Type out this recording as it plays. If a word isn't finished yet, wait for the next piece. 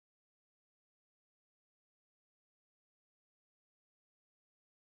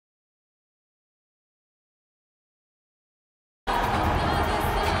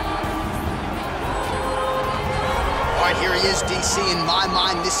is, DC. In my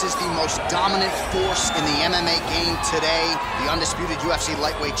mind, this is the most dominant force in the MMA game today. The undisputed UFC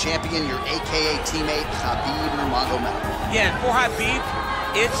Lightweight Champion, your AKA teammate, Khabib Nurmagomedov. Yeah, and for Khabib,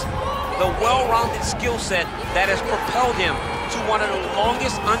 it's the well-rounded skill set that has propelled him to one of the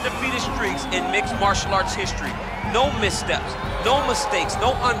longest undefeated streaks in mixed martial arts history. No missteps, no mistakes,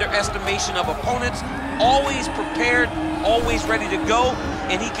 no underestimation of opponents, always prepared, always ready to go,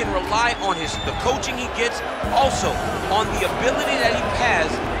 and he can rely on the coaching he gets, also on the ability that he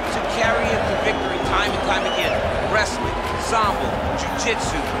has to carry him to victory time and time again. Wrestling, sambo,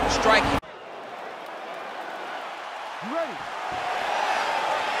 jiu-jitsu, striking. You ready?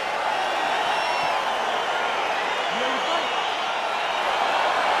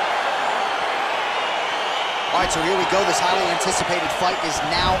 All right, so here we go. This highly anticipated fight is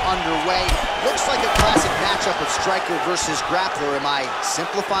now underway. Looks like a classic matchup of striker versus grappler. Am I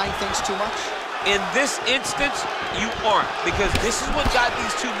simplifying things too much? In this instance, you aren't, because this is what got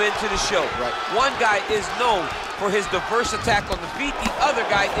these two men to the show. Right. One guy is known for his diverse attack on the feet. The other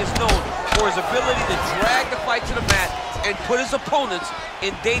guy is known for his ability to drag the fight to the mat and put his opponents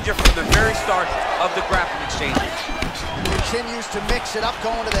in danger from the very start of the grappling exchange. Continues to mix it up,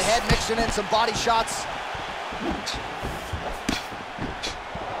 going to the head, mixing in some body shots.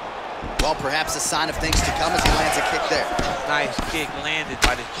 Well, perhaps a sign of things to come as he lands a kick there. Nice kick landed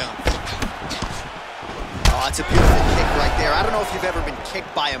by this gentleman. Oh, it's a beautiful kick right there. I don't know if you've ever been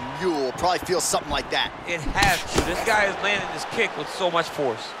kicked by a mule. Probably feels something like that. It has to. This guy is landing this kick with so much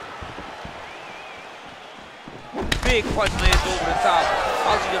force. Big punch lands over the top.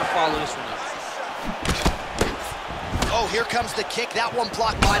 How's he gonna follow this one up? Oh, here comes the kick. That one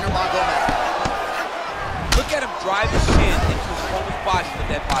blocked by Nurmagomedov. Look at him drive his chin into his opponent's body with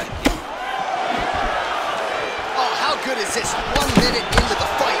that body kick. Oh, how good is this? 1 minute into the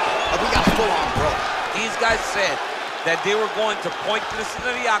fight, and we got full-on broke. These guys said that they were going to point to the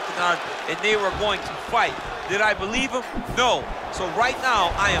center of the octagon and they were going to fight. Did I believe them? No. So right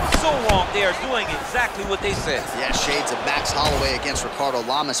now, I am so wrong. They are doing exactly what they said. Yeah, shades of Max Holloway against Ricardo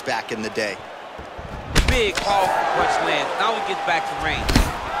Lamas back in the day. Big, powerful punch lands. Now we get back to range.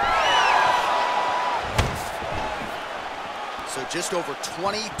 So just over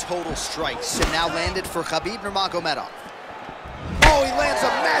 20 total strikes, and now landed for Khabib Nurmagomedov. Oh, he lands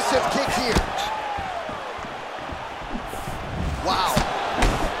a massive kick here. Wow.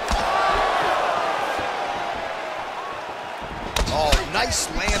 Oh, nice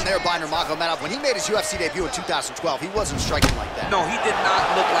land there by Nurmagomedov. When he made his UFC debut in 2012, he wasn't striking like that. No, he did not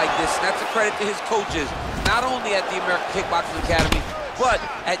look like this. And that's a credit to his coaches, not only at the American Kickboxing Academy, but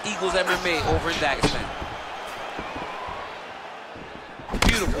at Eagles MMA over in Dagestan.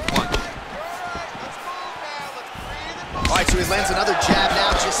 Beautiful punch. All right, so he lands another jab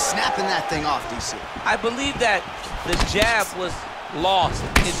now, just snapping that thing off, DC. I believe that the jab was lost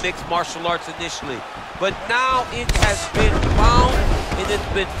in mixed martial arts initially, but now it has been found, and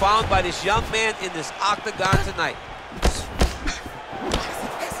it's been found by this young man in this octagon tonight.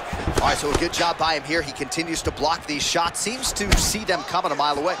 All right, so a good job by him here. He continues to block these shots, seems to see them coming a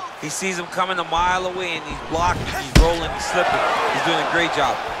mile away. He sees them coming a mile away, and he's blocking, he's rolling, he's slipping. He's doing a great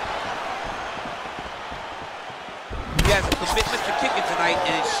job. He has a commitment to kicking tonight,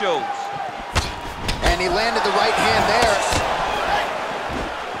 and it shows. And he landed the right hand there.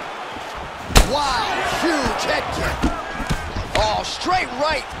 Wow, huge head kick. Oh, straight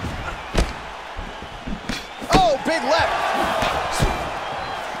right. Oh, big left.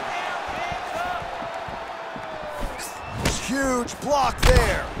 Huge block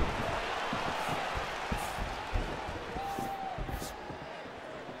there.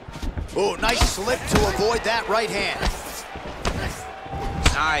 Oh, nice slip to avoid that right hand.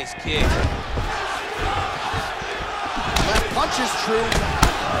 Nice kick. Left punch is true.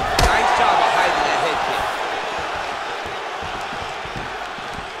 Nice job of hiding that head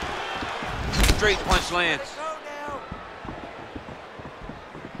kick. Straight punch lands.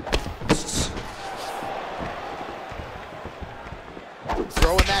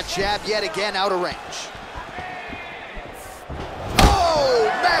 Throwing that jab yet again out of range. Oh,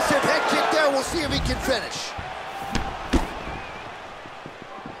 massive head kick there. We'll see if he can finish.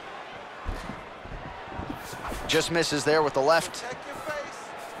 Just misses there with the left. Protect your face.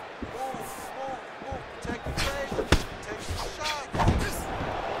 Move, move. Protect your face. Take the shot.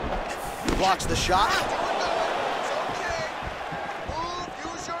 Blocks the shot. It's okay. Move,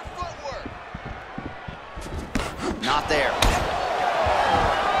 use your footwork. Not there.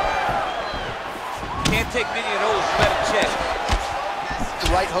 Can't take many of those, you better check.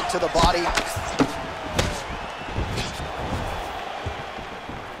 Right hook to the body.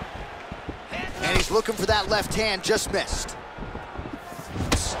 And he's looking for that left hand, just missed.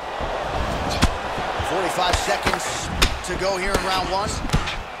 45 seconds to go here in round one.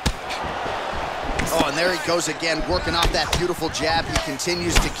 Oh, and there he goes again, working off that beautiful jab. He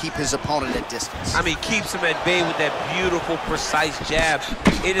continues to keep his opponent at distance. I mean, keeps him at bay with that beautiful, precise jab.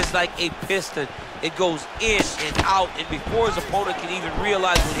 It is like a piston. It goes in and out, and before his opponent can even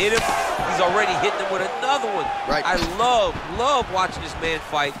realize what hit him, he's already hitting him with another one. Right. I love watching this man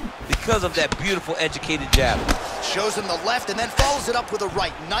fight because of that beautiful, educated jab. Shows him the left and then follows it up with a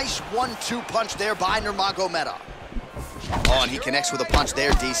right. Nice 1-2 punch there by Nurmagomedov. Oh, and he connects with a punch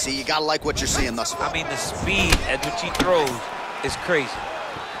there, DC. You gotta like what you're seeing thus far. I mean, the speed at which he throws is crazy.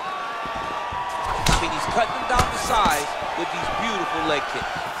 I mean, he's cutting him down the sides with these beautiful leg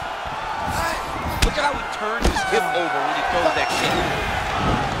kicks. Look at how he turns his hip over when he throws that kick.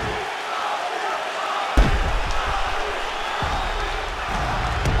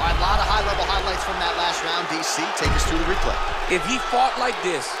 All right, a lot of high-level highlights from that last round, DC. Take us through the replay. If he fought like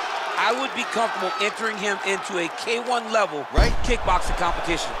this, I would be comfortable entering him into a K1 level kickboxing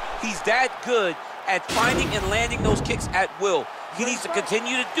competition. He's that good at finding and landing those kicks at will. He needs to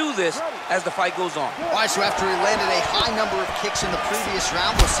continue to do this as the fight goes on. All right, so after he landed a high number of kicks in the previous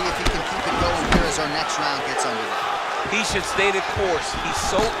round, we'll see if he can keep it going here as our next round gets underway. He should stay the course. He's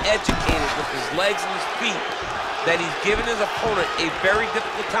so educated with his legs and his feet that he's given his opponent a very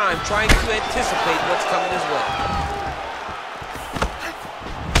difficult time trying to anticipate what's coming his way.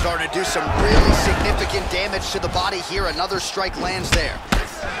 Starting to do some really significant damage to the body here. Another strike lands there.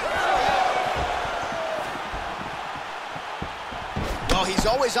 Well, he's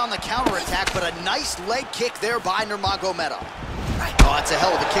always on the counterattack, but a nice leg kick there by Nurmagomedov. Oh, that's a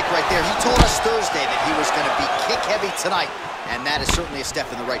hell of a kick right there. He told us Thursday that he was going to be kick-heavy tonight, and that is certainly a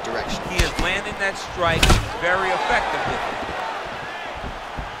step in the right direction. He is landing that strike very effectively.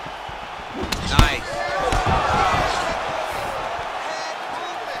 Nice.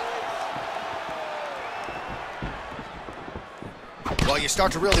 Well, you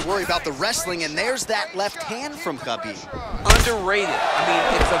start to really worry about the wrestling, and there's that left hand from Khabib. Underrated. I mean,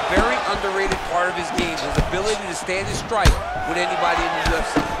 it's a very underrated part of his game, his ability to stand his strike with anybody in the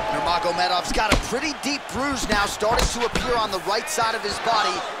UFC. Nurmagomedov's got a pretty deep bruise now starting to appear on the right side of his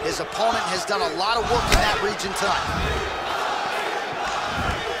body. His opponent has done a lot of work in that region tonight.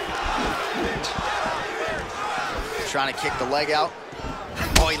 Trying to kick the leg out.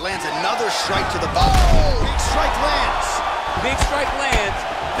 Oh, he lands another strike to the body. Oh, big strike lands. Big strike lands.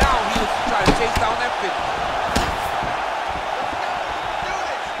 Now he was trying to chase down that finish.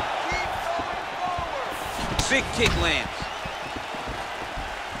 Big kick lands.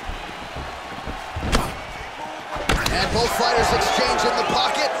 And both fighters exchange in the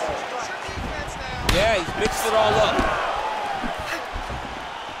pocket. Yeah, he's mixed it all up.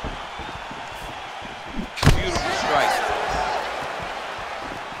 Beautiful strike.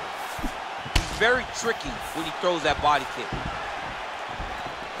 He's very tricky when he throws that body kick.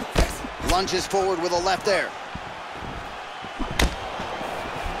 Lunges forward with a left there.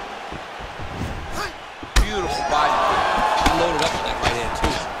 Beautiful body kick. He loaded up with that right hand,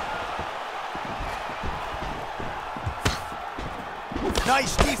 too.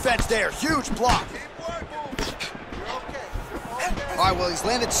 Nice defense there. Huge block. All right, well, he's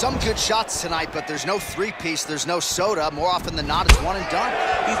landed some good shots tonight, but there's no three-piece, there's no soda. More often than not, it's one and done.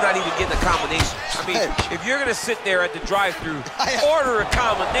 He's not even getting a combination. I mean, if you're going to sit there at the drive-thru, order a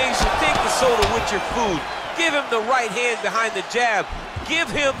combination, take the soda with your food, give him the right hand behind the jab, give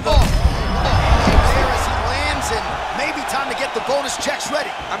him the... There as he lands, and maybe time to get the bonus checks ready.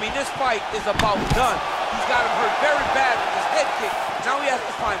 I mean, this fight is about done. He's got him hurt very bad with his head kick. Now he has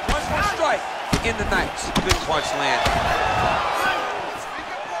to find one more strike in the night. Good punch land.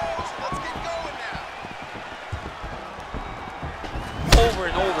 Over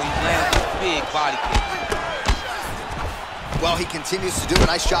and over, he lands a big body kick. Well, he continues to do a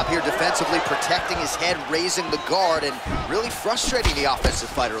nice job here defensively, protecting his head, raising the guard, and really frustrating the offensive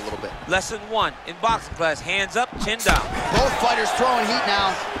fighter a little bit. Lesson 1 in boxing class, hands up, chin down. Both fighters throwing heat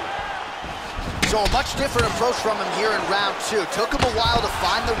now. So a much different approach from him here in round 2. Took him a while to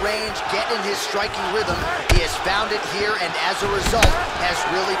find the range, get in his striking rhythm. He has found it here, and as a result, has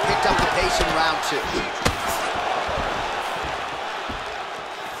really picked up the pace in round 2.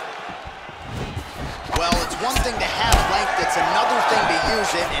 Well, it's one thing to have length, it's another thing to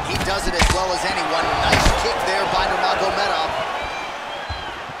use it, and he does it as well as anyone. Nice kick there by Nurmagomedov.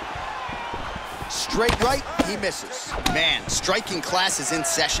 Straight right, he misses. Man, striking class is in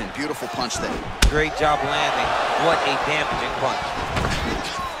session. Beautiful punch there. Great job landing. What a damaging punch.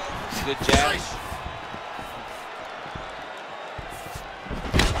 Good jab.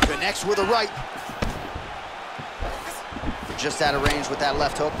 Connects with a right. Just out of range with that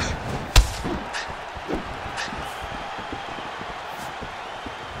left hook.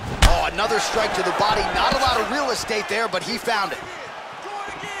 Another strike to the body. Not a lot of real estate there, but he found it.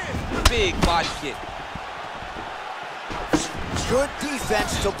 Big body kick. Good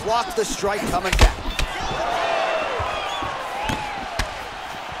defense to block the strike coming back.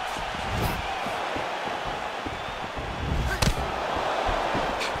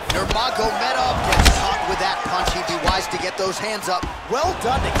 Nurmagomedov gets caught with that punch. He'd be wise to get those hands up. Well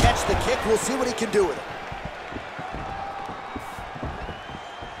done to catch the kick. We'll see what he can do with it.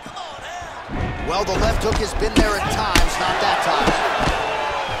 Well, the left hook has been there at times, not that time.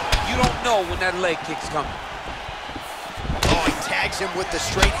 You don't know when that leg kick's coming. Oh, he tags him with the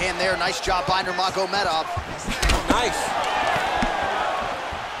straight hand there. Nice job by Nurmagomedov. Nice.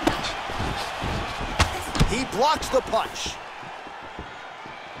 He blocks the punch.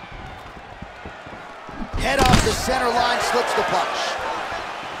 Head off the center line, slips the punch.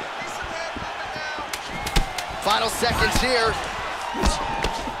 Final seconds here.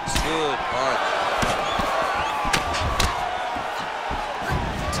 Good punch.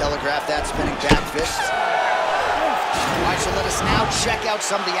 Telegraph that spinning back fist. All right, so let us now check out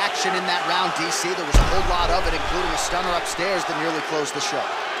some of the action in that round, DC. There was a whole lot of it, including a stunner upstairs that nearly closed the show.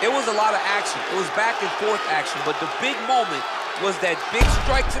 It was a lot of action. It was back and forth action, but the big moment was that big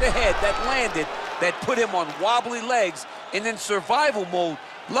strike to the head that landed, that put him on wobbly legs, and in survival mode.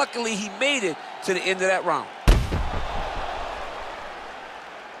 Luckily, he made it to the end of that round.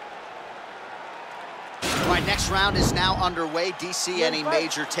 All right, next round is now underway. DC, any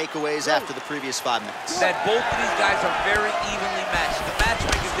major takeaways after the previous 5 minutes? That both of these guys are very evenly matched. The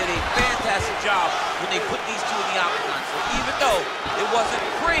matchmakers did a fantastic job when they put these two in the octagon. So even though it wasn't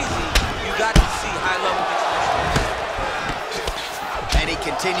crazy, you got to see high-level mixed martial arts. And he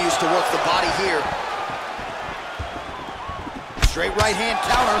continues to work the body here. Straight right hand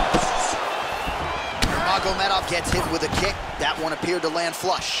counter. Nurmagomedov gets hit with a kick. That one appeared to land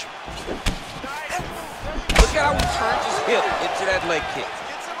flush. Look at how he turns his hip into that leg kick. Let's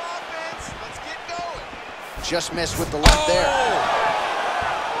get some offense. Let's get going. Just missed with the left there.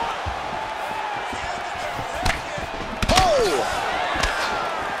 Oh!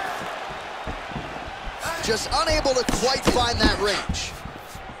 Just unable to quite find that range.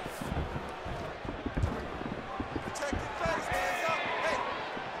 Protect your face. Hands up. Hey,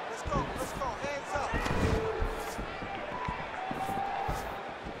 let's go. Let's go. Hands up.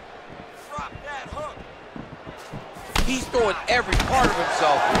 Drop that hook. He's throwing every part of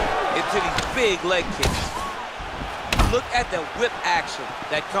himself into these big leg kicks. Look at the whip action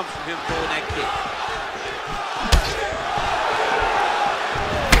that comes from him throwing that kick.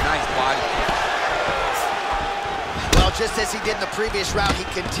 Nice body kick. Well, just as he did in the previous round, he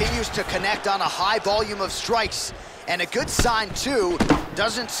continues to connect on a high volume of strikes. And a good sign, too,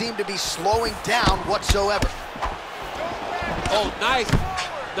 doesn't seem to be slowing down whatsoever. Oh, nice.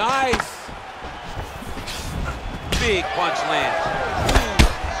 Nice. Big punch lands.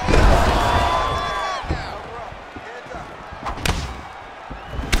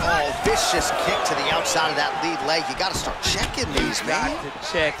 Oh, vicious kick to the outside of that lead leg. You got to start checking these, man. You got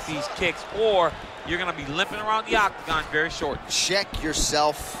to check these kicks, or you're going to be limping around the octagon very short. Check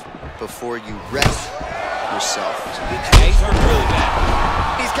yourself before you rest yourself. Yeah, he's hurt really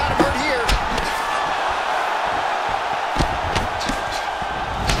bad. He's got him hurt here.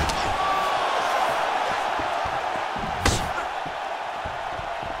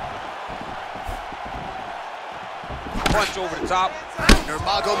 Punch over the top.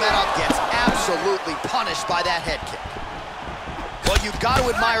 Nurmagomedov gets absolutely punished by that head kick. Well, you've got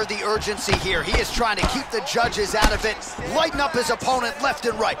to admire the urgency here. He is trying to keep the judges out of it, lighten up his opponent left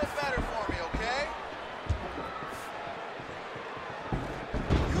and right. Better for me, okay?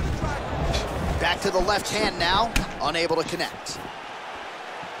 Back to the left hand now, unable to connect.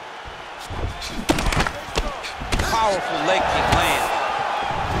 Powerful leg kick land.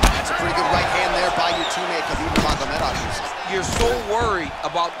 That's a pretty good right hand there by your teammate, Khabib Nurmagomedov. You're so worried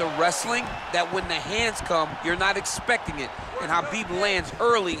about the wrestling that when the hands come, you're not expecting it. And Khabib lands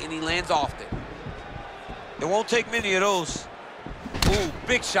early and he lands often. It won't take many of those. Ooh,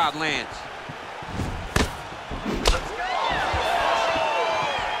 big shot lands.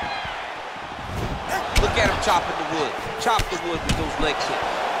 Look at him chopping the wood. Chop the wood with those leg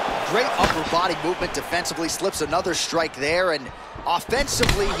kicks. Great upper body movement defensively, slips another strike there, and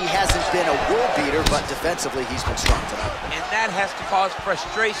offensively, he hasn't been a world beater, but defensively, he's been strong tonight. And that has to cause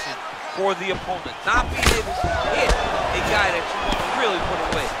frustration for the opponent. Not being able to hit a guy that you want to really put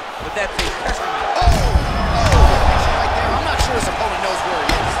away. But that's a testament. Oh! Right there. I'm not sure his opponent knows where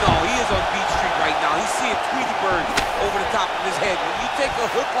he is. No, he is on Beach Street right now. He's seeing Tweety Bird over the top of his head. When you take a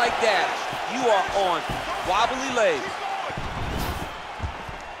hook like that, you are on wobbly legs.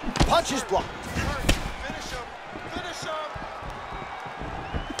 Punch is blocked. Finish him. Finish him.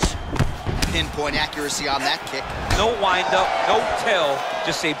 Pinpoint accuracy on that kick. No wind-up, no tell,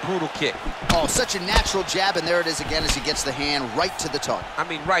 just a brutal kick. Oh, such a natural jab, and there it is again as he gets the hand right to the target. I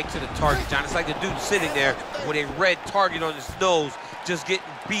mean, right to the target, John. It's like the dude sitting there with a red target on his nose, just getting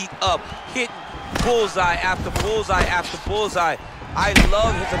beat up, hitting bullseye after bullseye after bullseye. I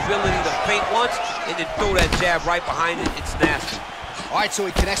love his ability to feint once and then throw that jab right behind it. It's nasty. All right, so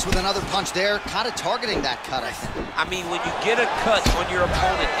he connects with another punch there, kind of targeting that cut, I think. I mean, when you get a cut on your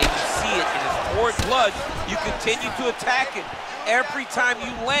opponent and you see it and it's pouring blood, you continue to attack it. Every time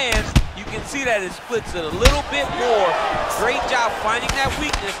you land, you can see that it splits it a little bit more. Great job finding that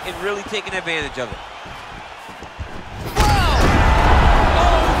weakness and really taking advantage of it.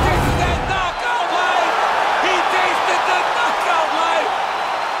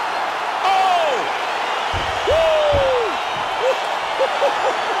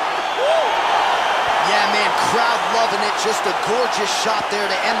 Yeah, man, crowd loving it. Just a gorgeous shot there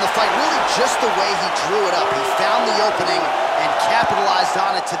to end the fight. Really just the way he drew it up. He found the opening and capitalized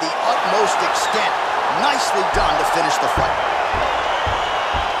on it to the utmost extent. Nicely done to finish the fight.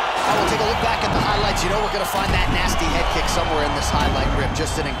 Now we'll take a look back at the highlights. You know we're going to find that nasty head kick somewhere in this highlight rip.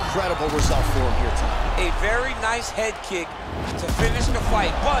 Just an incredible result for him here tonight. A very nice head kick to finish the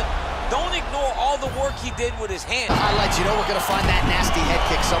fight, but don't ignore all the work he did with his hand. The highlights, you know we're going to find that nasty head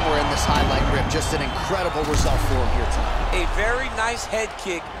kick somewhere in this highlight rip. Just an incredible result for him here tonight. A very nice head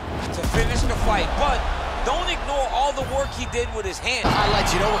kick to finish the fight, but don't ignore all the work he did with his hand. The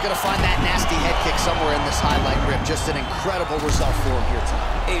highlights, you know we're going to find that nasty head kick somewhere in this highlight rip. Just an incredible result for him here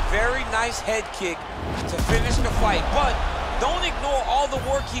tonight. A very nice head kick to finish the fight, but don't ignore all the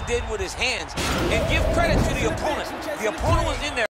work he did with his hands and give credit to the opponent. The opponent was in there.